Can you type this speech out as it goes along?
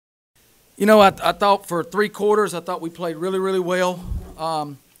I thought for 3 quarters, I thought we played really, really well.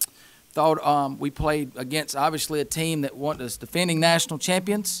 We played against, obviously, a team that was defending national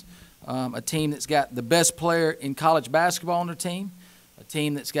champions, a team that's got the best player in college basketball on their team, a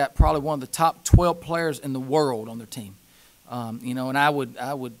team that's got probably one of the top 12 players in the world on their team. And I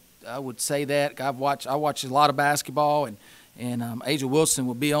would say that. I watch a lot of basketball, and Asia Wilson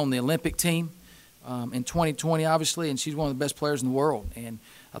will be on the Olympic team in 2020, obviously, and she's one of the best players in the world. And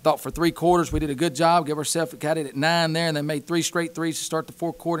I thought for 3 quarters we did a good job. Got it at 9 there, and they made 3 straight threes to start the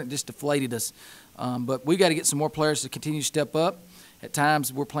 4th quarter, and it just deflated us. But we got to get some more players to continue to step up. At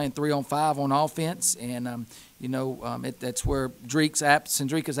times we're playing 3-on-5 on offense, and that's where Drika's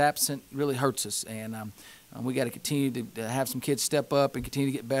absent really hurts us. And we got to continue to have some kids step up and continue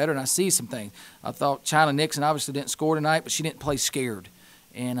to get better. And I see some things. I thought China Nixon obviously didn't score tonight, but she didn't play scared.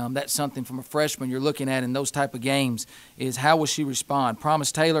 And that's something from a freshman you're looking at in those type of games is how will she respond.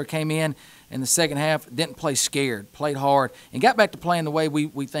 Promise Taylor came in the second half, didn't play scared, played hard, and got back to playing the way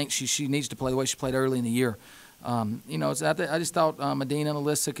we think she needs to play, the way she played early in the year. I just thought Medina and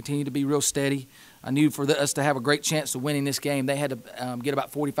Alyssa continued to be real steady. I knew for us to have a great chance of winning this game, they had to get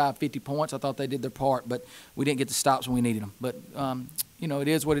about 45, 50 points. I thought they did their part, but we didn't get the stops when we needed them. But, it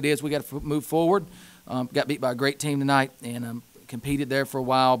is what it is. We got to move forward. Got beat by a great team tonight, and competed there for a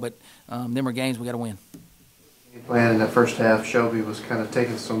while, but them are games we got to win. Plan in that first half, Shelby was kind of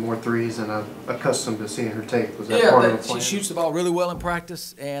taking some more threes, and I'm accustomed to seeing her take. Was that part of the plan? She shoots the ball really well in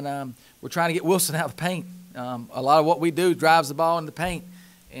practice, and we're trying to get Wilson out of the paint. A lot of what we do drives the ball in the paint,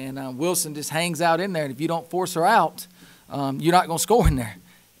 and Wilson just hangs out in there, and if you don't force her out, you're not going to score in there.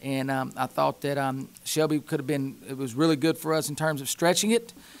 And I thought that Shelby could have been – it was really good for us in terms of stretching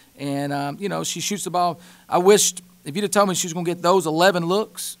it, and, she shoots the ball. I wished – if you'd have told me she was going to get those 11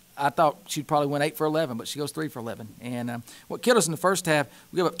 looks, I thought she'd probably win 8 for 11, but she goes 3 for 11. And what killed us in the first half,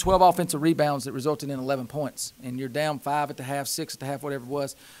 we gave up 12 offensive rebounds that resulted in 11 points. And you're down 5 at the half, 6 at the half, whatever it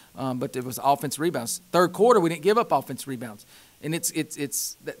was. But it was offensive rebounds. 3rd quarter, we didn't give up offensive rebounds. And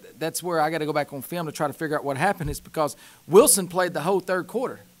that's where I got to go back on film to try to figure out what happened. Is because Wilson played the whole 3rd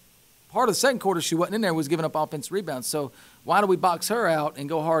quarter. Part of the 2nd quarter she wasn't in there, was giving up offensive rebounds. So why do we box her out and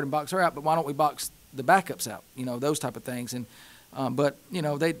go hard and box her out, but why don't we box the backups out, those type of things. And but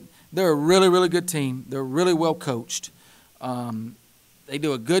they're a really, really good team. They're really well coached. They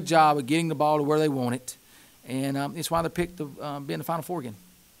do a good job of getting the ball to where they want it, and it's why they picked to be in the Final Four again.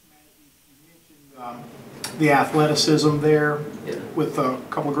 You mentioned the athleticism there with a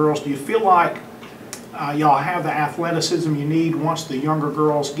couple of girls. Do you feel like y'all have the athleticism you need once the younger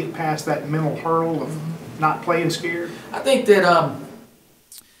girls get past that mental hurdle of not playing scared? I think that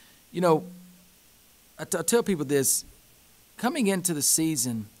I tell people this, coming into the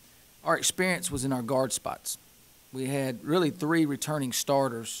season, our experience was in our guard spots. We had really 3 returning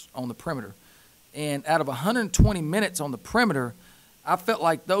starters on the perimeter. And out of 120 minutes on the perimeter, I felt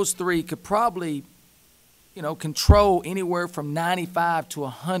like those 3 could probably, control anywhere from 95 to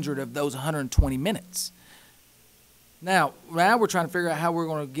 100 of those 120 minutes. Now we're trying to figure out how we're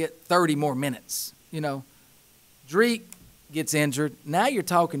going to get 30 more minutes. Drake gets injured. Now you're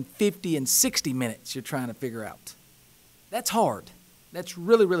talking 50 and 60 minutes you're trying to figure out. That's hard. That's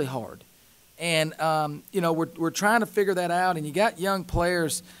really, really hard. And, we're trying to figure that out, and you got young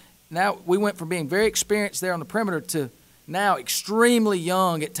players. Now we went from being very experienced there on the perimeter to now extremely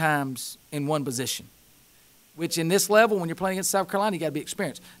young at times in one position, which in this level, when you're playing against South Carolina, you got to be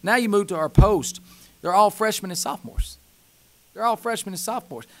experienced. Now you move to our post. They're all freshmen and sophomores.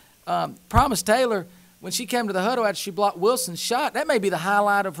 Promise Taylor, when she came to the huddle after she blocked Wilson's shot, that may be the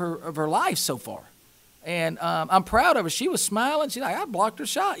highlight of her life so far. And I'm proud of her. She was smiling. She's like, I blocked her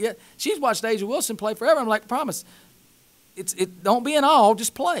shot. Yeah, she's watched Asia Wilson play forever. I'm like, Promise, it don't be an all,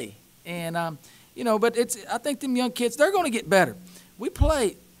 just play. And, but I think them young kids, they're going to get better.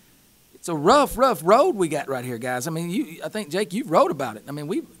 It's a rough road we got right here, guys. I mean, I think, Jake, you wrote about it. I mean,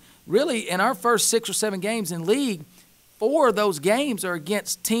 we really, in our first 6 or 7 games in league, 4 of those games are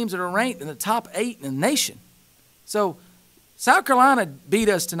against teams that are ranked in the top 8 in the nation. So South Carolina beat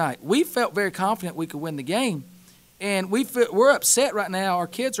us tonight. We felt very confident we could win the game, and we're upset right now. Our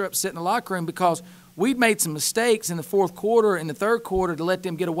kids are upset in the locker room because we'd made some mistakes in the 4th quarter and the 3rd quarter to let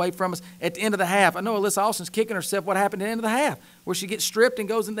them get away from us at the end of the half. I know Alyssa Austin's kicking herself what happened at the end of the half, where she gets stripped and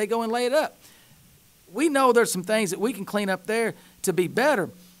they go and lay it up. We know there's some things that we can clean up there to be better,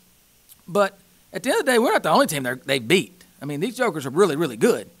 but at the end of the day, we're not the only team they beat. I mean, these jokers are really, really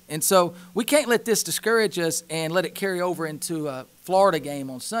good. And so we can't let this discourage us and let it carry over into a Florida game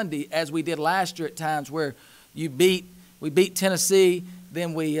on Sunday, as we did last year at times, where we beat Tennessee,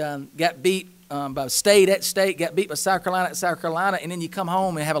 then we got beat by State at State, got beat by South Carolina at South Carolina, and then you come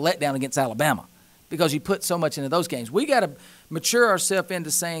home and have a letdown against Alabama because you put so much into those games. We got to mature ourselves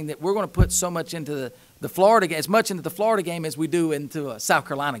into saying that we're going to put so much into the Florida game, as much into the Florida game as we do into a South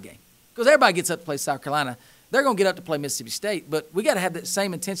Carolina game. Because everybody gets up to play South Carolina. They're going to get up to play Mississippi State, but we got to have that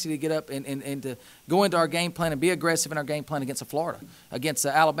same intensity to get up and to go into our game plan and be aggressive in our game plan against Florida, against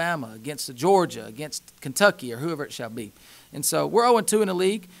Alabama, against Georgia, against Kentucky, or whoever it shall be. And so we're 0-2 in the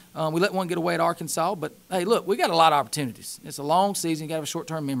league. We let one get away at Arkansas, but hey, look, we got a lot of opportunities. It's a long season. You got to have a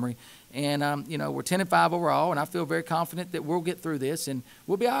short-term memory, and we're 10-5 overall, and I feel very confident that we'll get through this and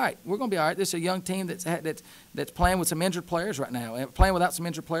we'll be all right. We're going to be all right. This is a young team that's playing with some injured players right now, and playing without some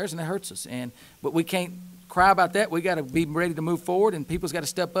injured players, and it hurts us. But we can't cry about that. We got to be ready to move forward, and people's got to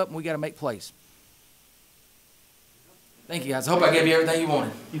step up, and we got to make plays. Thank you, guys. I hope I gave you everything you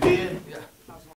wanted. You did? Yeah.